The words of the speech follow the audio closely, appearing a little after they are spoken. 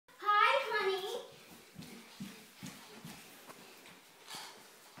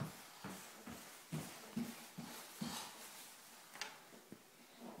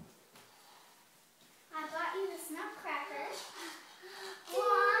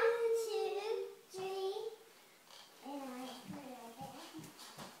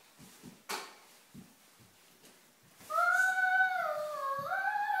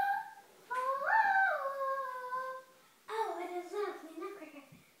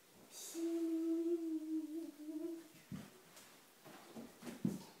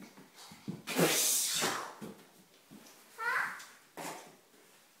It's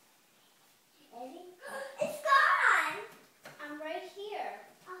gone! I'm right here.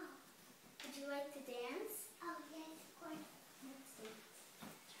 Oh. Would you like to dance? Oh, yes, of course. Let's dance.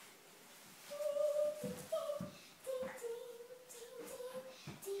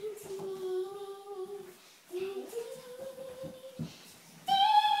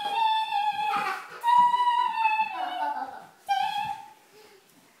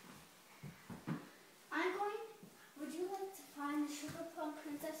 Would you like to find the Sugar Plum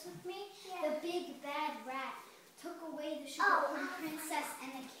Princess with me? Yeah. The big bad rat took away the Sugar Plum Princess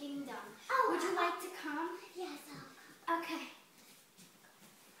and the kingdom. Oh, Would you like to come? Yes, I'll come. Okay.